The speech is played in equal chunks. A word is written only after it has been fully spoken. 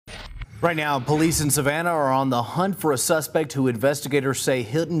Right now, police in Savannah are on the hunt for a suspect who investigators say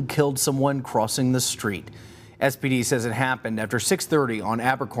hit and killed someone crossing the street. SPD says it happened after 6:30 on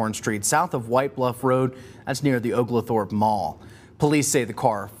Abercorn Street, south of White Bluff Road. That's near the Oglethorpe Mall. Police say the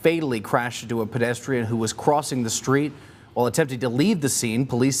car fatally crashed into a pedestrian who was crossing the street. While attempting to leave the scene,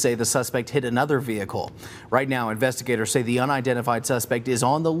 police say the suspect hit another vehicle. Right now, investigators say the unidentified suspect is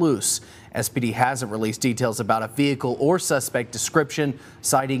on the loose. SPD hasn't released details about a vehicle or suspect description,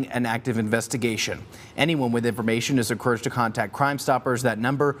 citing an active investigation. Anyone with information is encouraged to contact Crime Stoppers. That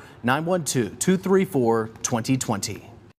number, 912-234-2020.